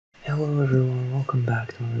Hello everyone, welcome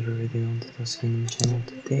back to another video on the Tuscan channel.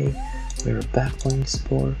 Today we're back playing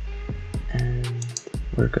Spore and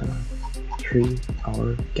we're gonna free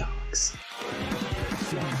our galaxy.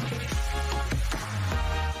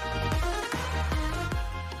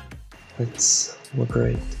 Let's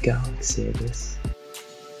liberate the galaxy, I guess.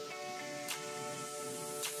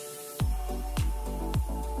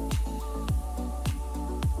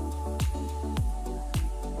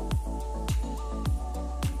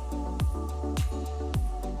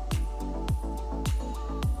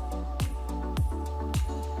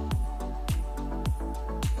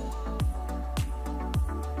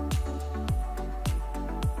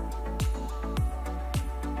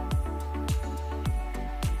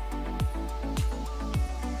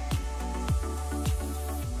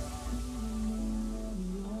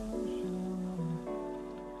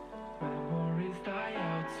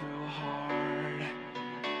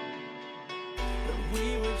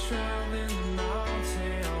 Traveling the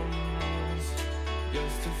mountains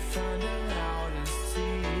just to find the loudest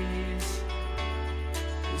seas.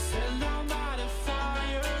 We set down by the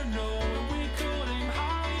fire, knowing we could aim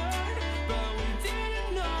higher, but we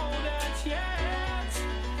didn't know that yet.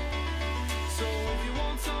 So if you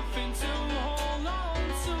want something to hold on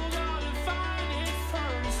to, gotta find it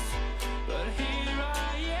first. But here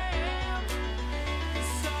I am,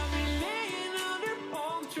 'cause I've been laying under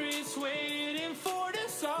palm trees waiting for the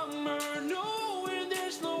summer, knowing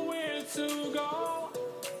there's nowhere to go.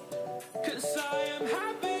 'Cause I am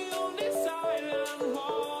happy on this island,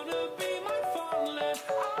 wanna be my farmland.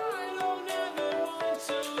 I don't ever want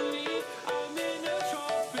to leave, I'm in a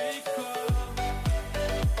tropic club.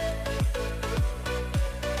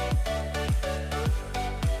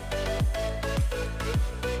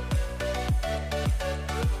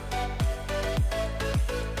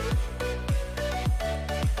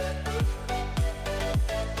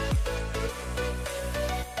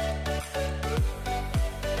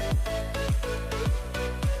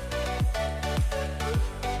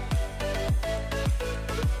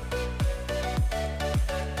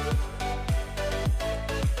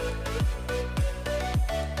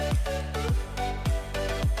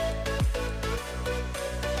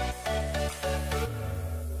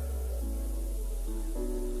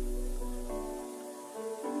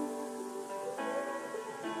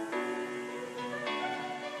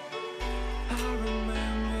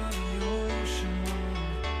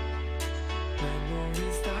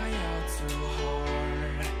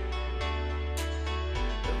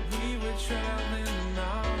 Traveling the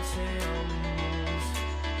mountains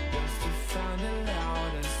just to find the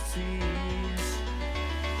loudest seas.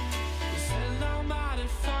 We set down by the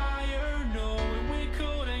fire, knowing we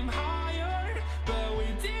could aim higher, but we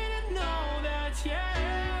didn't know that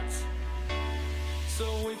yet.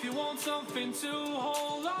 So if you want something to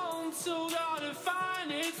hold on to, gotta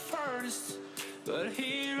find it first. But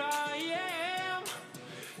here I am,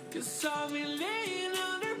 'cause I've been laying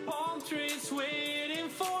under palm trees waiting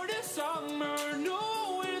for the summer,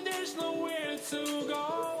 knowing there's nowhere to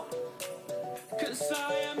go. 'Cause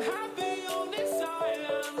I am happy on this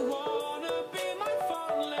island, wanna be my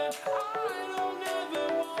farmland. I don't ever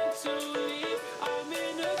want to leave, I'm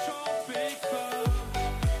in a tropic club.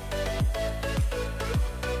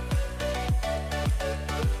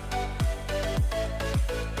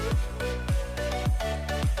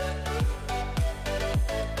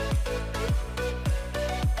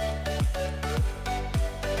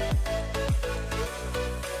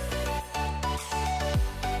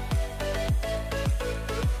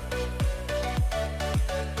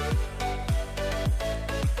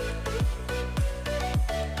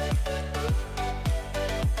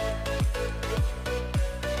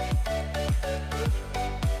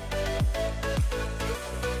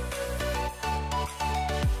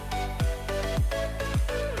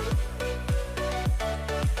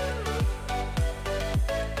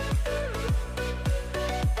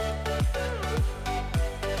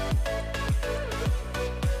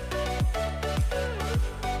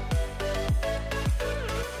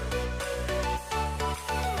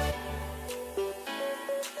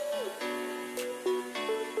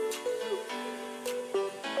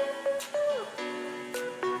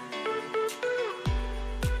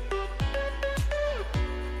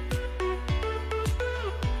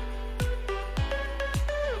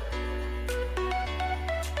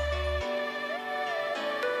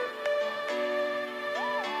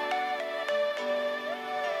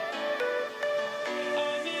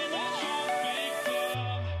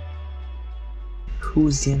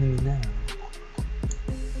 Who's the enemy now?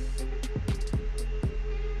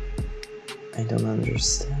 I don't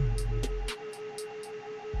understand.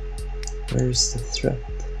 Where's the threat?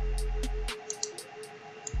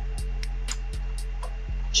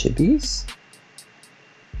 chibis?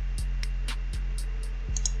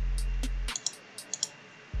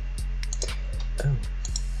 Oh.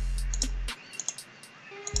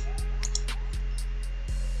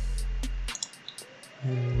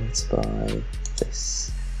 And let's buy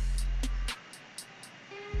this.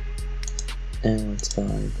 And let's buy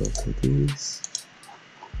both of these.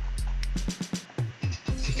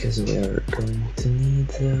 Because we are going to need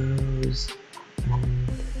those. And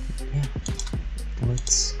yeah,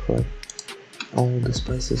 let's collect all the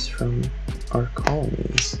spices from our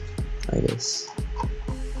colonies, I guess.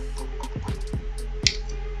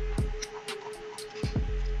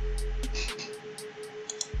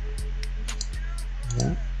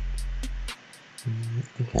 Yeah.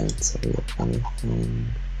 I can't sell you anything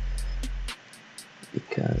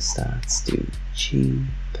because that's too cheap.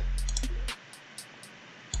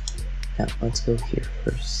 Yeah, let's go here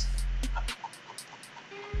first.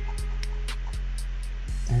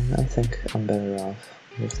 And I think I'm better off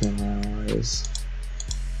with no allies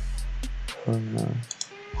for now.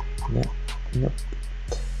 Yeah, nope.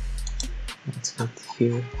 Let's get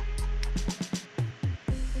here.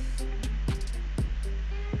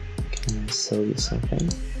 Can I sell you something?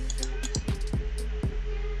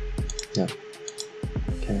 No.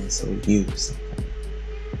 Can I sell you something?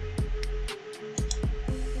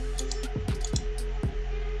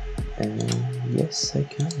 And yes, I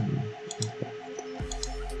can. Okay.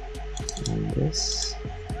 And this.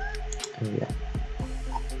 Oh yeah.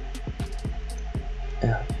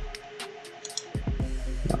 Oh.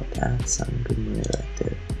 Now that's some good money right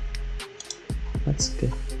there. Let's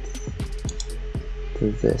get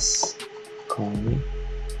to this colony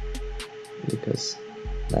because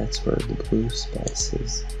that's where the blue spice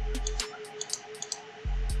is.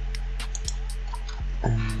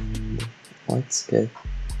 And let's get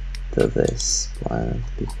to this planet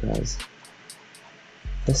because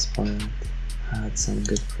this planet had some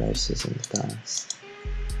good prices in the past.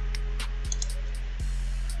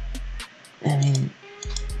 I mean,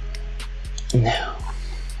 no,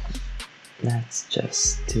 that's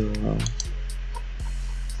just too low.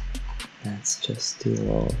 That's just too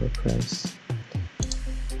low of a price.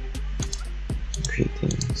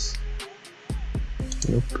 Greetings.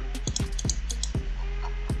 Nope.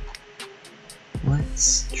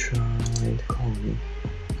 Let's try the colony.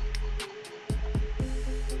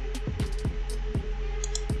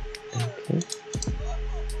 Okay.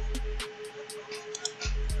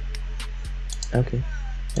 Okay.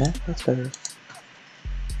 Yeah, that's better.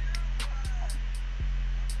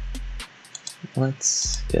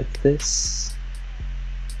 Let's get this.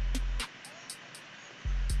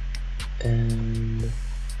 And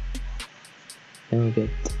can we get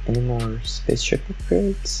any more spaceship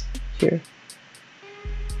upgrades here?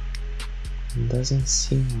 It doesn't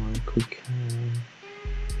seem like we can.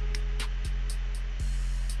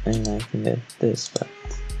 I mean, I can get this, but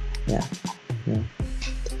yeah, no.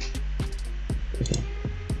 Okay,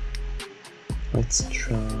 let's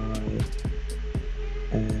try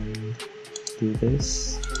and do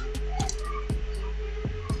this.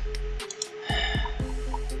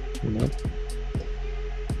 Nope.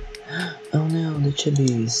 Oh no, the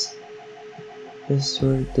chibis. This is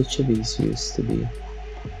where the chibis used to be.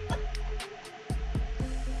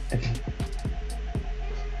 Okay.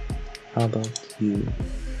 How about you?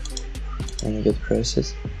 Any good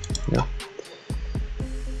prices? No.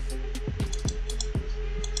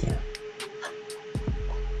 Yeah.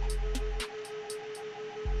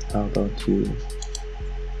 How about you?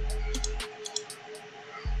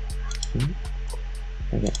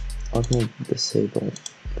 Okay, let me disable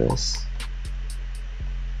this.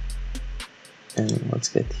 And let's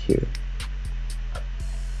get here.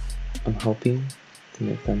 I'm hoping to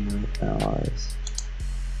make them my allies.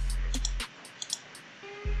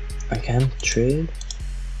 I can't trade.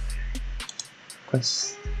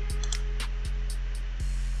 Quest.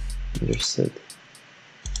 Understood.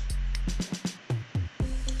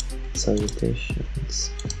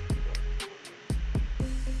 Salutations.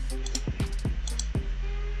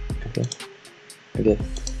 Okay. I get it.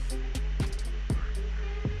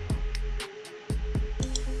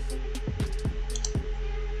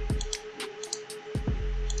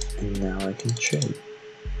 And now I can trade.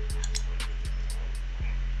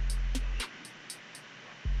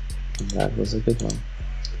 And that was a good one.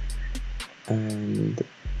 And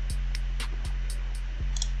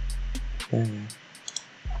yeah.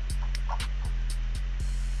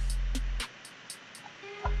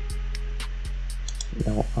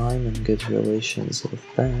 Now I'm in good relations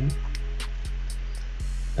with them,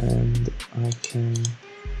 and I can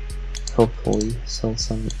hopefully sell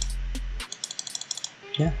some,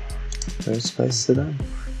 yeah, rare spice to them.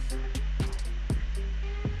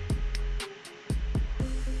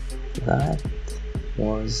 that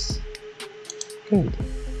was good.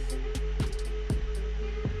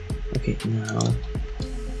 Okay, now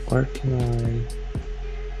where can I?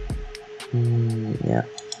 Yeah,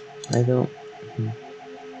 I don't.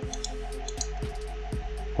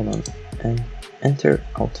 Hold on, and enter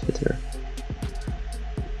outfitter.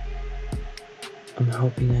 I'm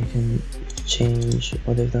hoping I can change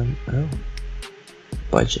what I've done. Oh,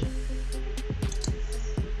 budget.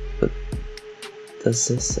 But does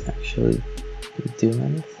this actually do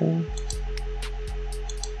anything?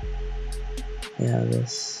 Yeah,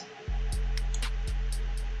 this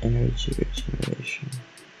energy regeneration.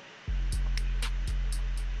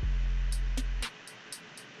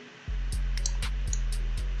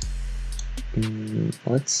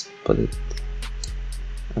 Let's put it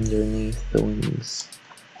underneath the wings.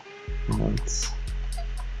 Let's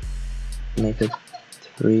make it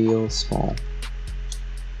real small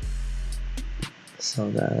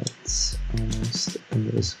so that it's almost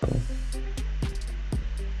invisible.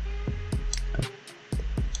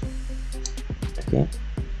 Okay,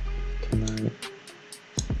 can I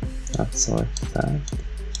not select that?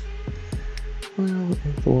 Well,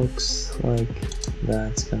 it looks like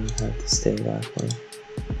that's gonna have to stay that way.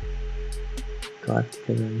 Galactic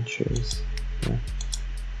Adventures, yeah,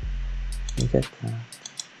 I get that,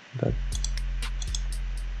 but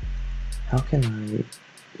how can I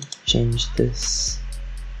change this?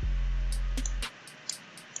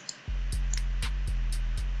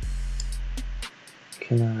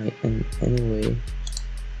 Can I in any way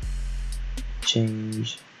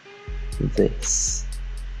change this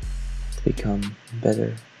to become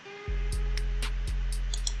better?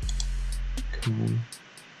 Come on.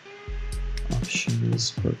 Options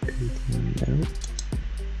for creating no.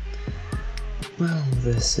 Well,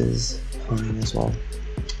 this is fine as well.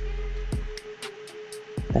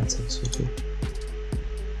 That's also good.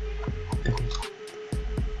 Okay.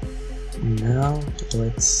 Now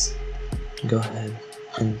let's go ahead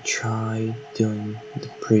and try doing the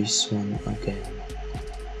priest one again.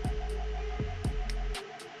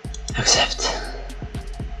 Accept.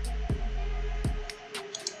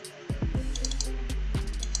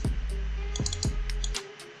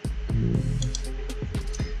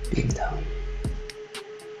 Being down.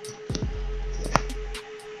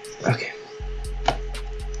 Okay.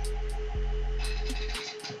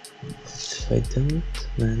 If I don't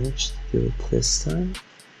manage to do it this time,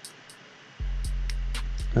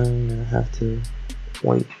 I'm gonna have to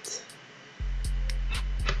wait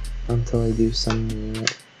until I do some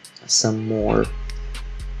more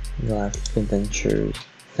Galactic Adventure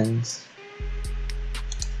things.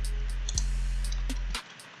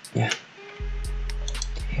 Yeah.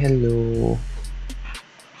 Hello.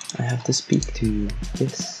 I have to speak to you.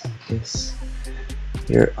 Yes.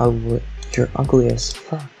 You're ugly as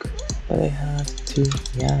fuck. But I have to.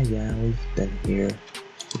 Yeah, we've been here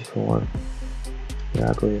before. You're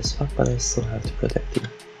ugly as fuck, but I still have to protect you.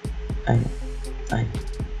 I know.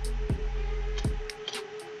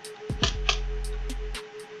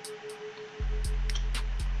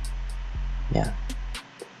 Yeah.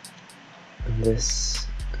 And this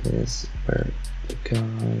is where the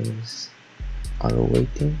guys are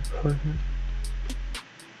waiting for him.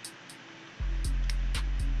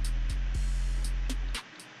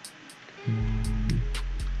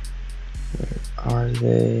 Where are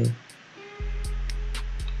they?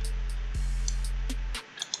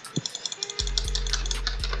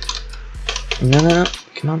 No.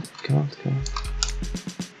 Come on. No.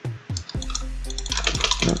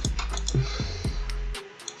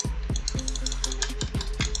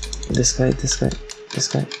 This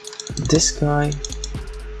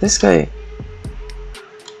guy.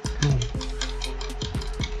 Oh.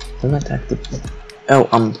 Don't attack the. Oh,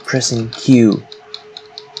 I'm pressing Q.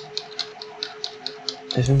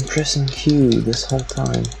 I've been pressing Q this whole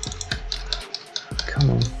time.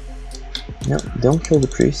 Come on. No, don't kill the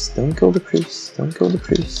priest. Don't kill the priest.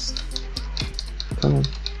 Come on.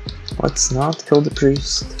 Let's not kill the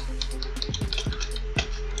priest.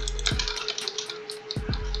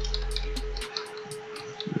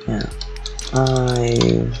 Yeah.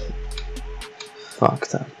 I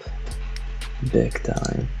fucked up. Big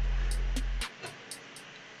time.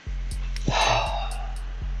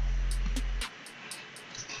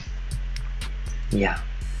 Yeah.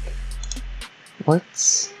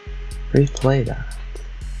 Let's replay that.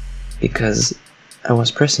 Because I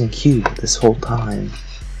was pressing Q this whole time.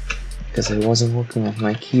 Because I wasn't working with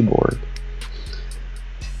my keyboard.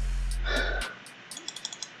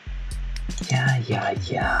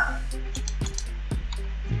 Yeah.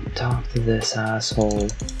 Talk to this asshole.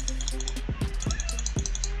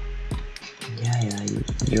 Yeah,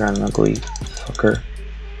 you're an ugly fucker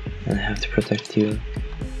and I have to protect you.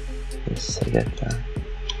 Yes, I get that.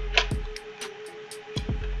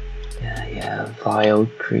 Yeah, vile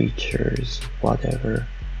creatures, whatever.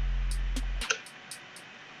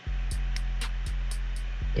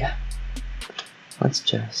 Yeah, let's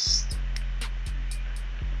just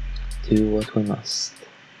do what we must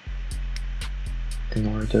in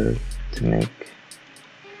order to make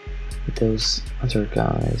those other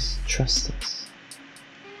guys trust us.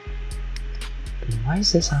 And why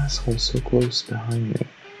is this asshole so close behind me?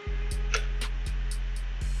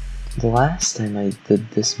 The last time I did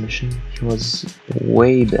this mission, he was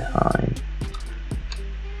way behind.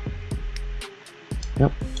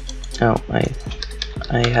 Nope. Oh,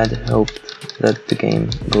 I had hoped that the game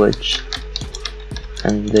glitched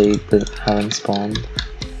and they haven't spawned.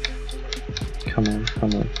 Come on,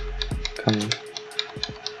 come on, come on.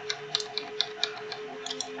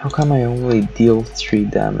 How come I only deal 3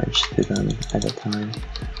 damage to them at a time?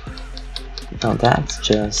 Now that's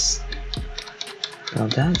just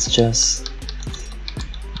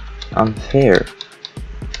unfair.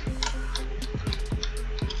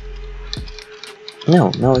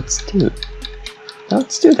 No, it's 2. No,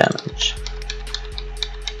 it's 2 damage.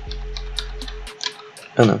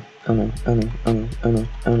 Oh no, oh no, oh no, oh no, oh no,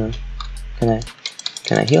 oh no.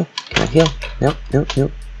 Can I heal? Can I heal? Nope, nope,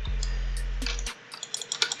 nope.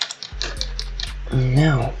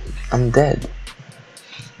 No, I'm dead.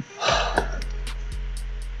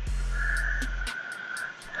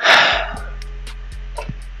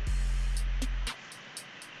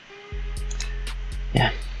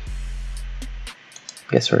 Yeah.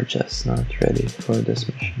 Guess we're just not ready for this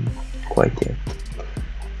mission quite yet.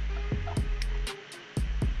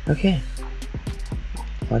 Okay.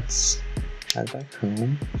 Let's head back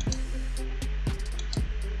home.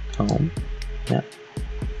 Yeah.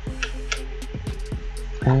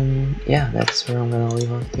 And yeah, that's where I'm gonna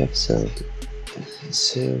leave off the episode.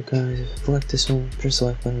 So guys, if you like this one, press the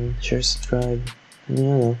like button, share, subscribe, and you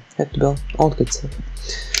know, hit the bell, all the good stuff.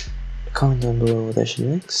 Comment down below what I should do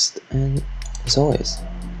next, and as always,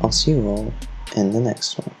 I'll see you all in the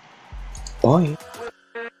next one. Bye!